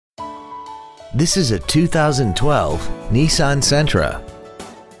This is a 2012 Nissan Sentra.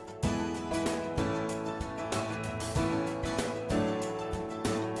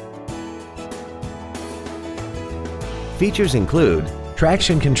 Features include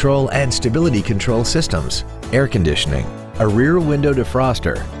traction control and stability control systems, air conditioning, a rear window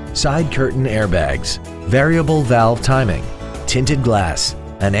defroster, side curtain airbags, variable valve timing, tinted glass,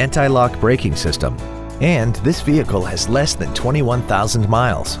 an anti-lock braking system, and this vehicle has less than 21,000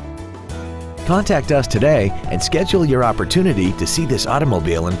 miles. Contact us today and schedule your opportunity to see this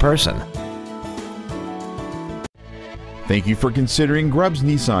automobile in person. Thank you for considering Grubbs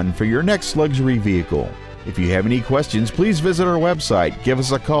Nissan for your next luxury vehicle. If you have any questions, please visit our website, give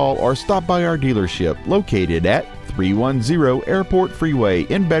us a call, or stop by our dealership located at 310 Airport Freeway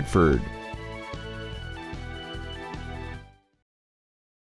in Bedford.